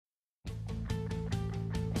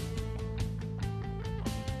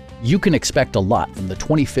You can expect a lot from the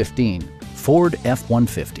 2015 Ford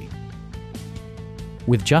F-150.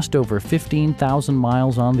 With just over 15,000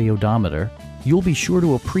 miles on the odometer, you'll be sure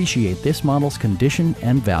to appreciate this model's condition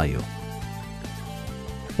and value.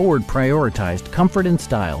 Ford prioritized comfort and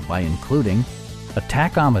style by including a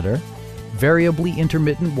tachometer, variably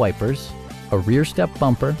intermittent wipers, a rear step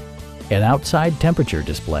bumper, an outside temperature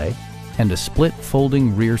display, and a split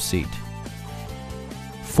folding rear seat.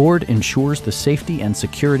 Ford ensures the safety and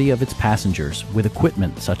security of its passengers with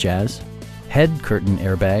equipment such as head curtain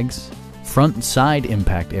airbags, front and side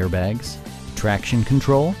impact airbags, traction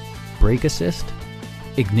control, brake assist,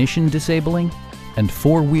 ignition disabling, and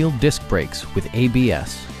four-wheel disc brakes with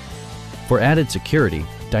ABS. For added security,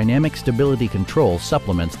 dynamic stability control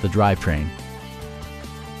supplements the drivetrain.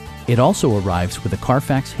 It also arrives with a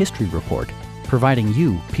Carfax history report, providing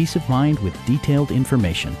you peace of mind with detailed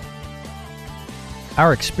information.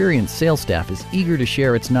 Our experienced sales staff is eager to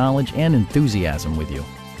share its knowledge and enthusiasm with you.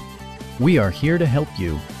 We are here to help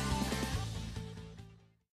you